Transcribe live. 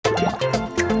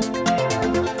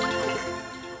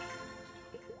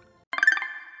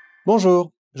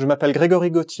Bonjour, je m'appelle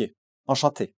Grégory Gauthier.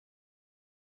 Enchanté.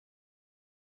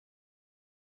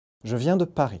 Je viens de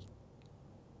Paris.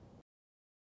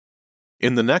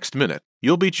 In the next minute,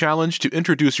 you'll be challenged to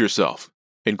introduce yourself,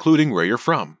 including where you're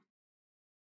from.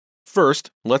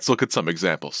 First, let's look at some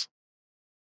examples.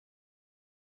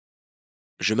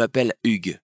 Je m'appelle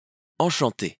Hugues.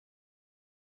 Enchanté.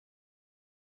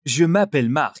 Je m'appelle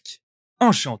Marc.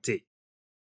 Enchanté.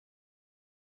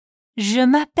 Je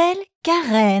m'appelle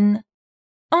Karen.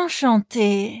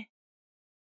 Enchantée.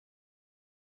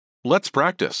 Let's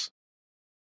practice.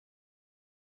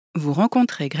 Vous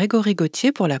rencontrez Grégory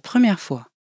Gauthier pour la première fois.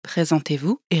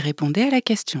 Présentez-vous et répondez à la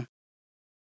question.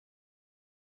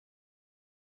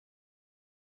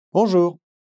 Bonjour,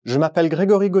 je m'appelle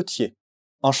Grégory Gauthier.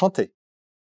 Enchanté.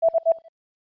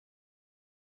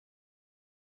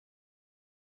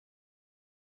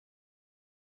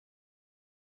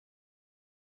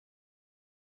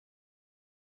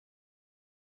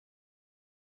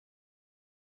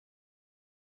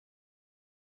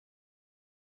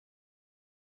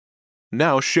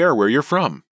 Now share where you're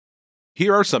from.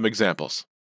 Here are some examples.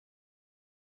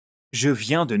 Je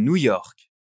viens de New York.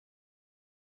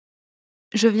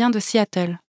 Je viens de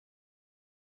Seattle.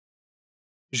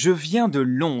 Je viens de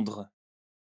Londres.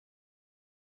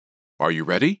 Are you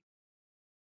ready?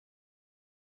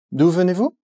 D'où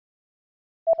venez-vous?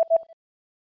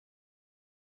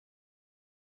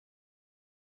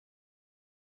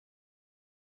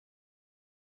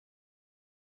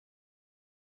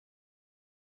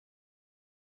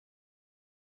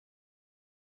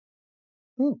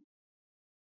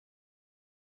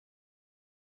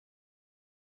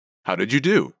 How did you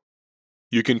do?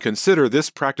 You can consider this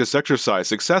practice exercise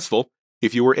successful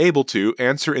if you were able to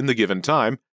answer in the given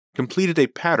time, completed a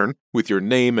pattern with your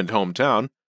name and hometown,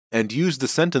 and used the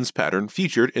sentence pattern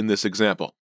featured in this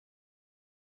example.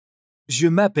 Je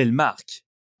m'appelle Marc.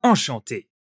 Enchanté.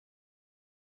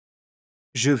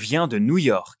 Je viens de New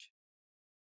York.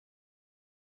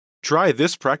 Try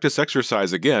this practice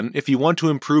exercise again if you want to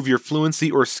improve your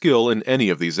fluency or skill in any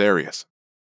of these areas.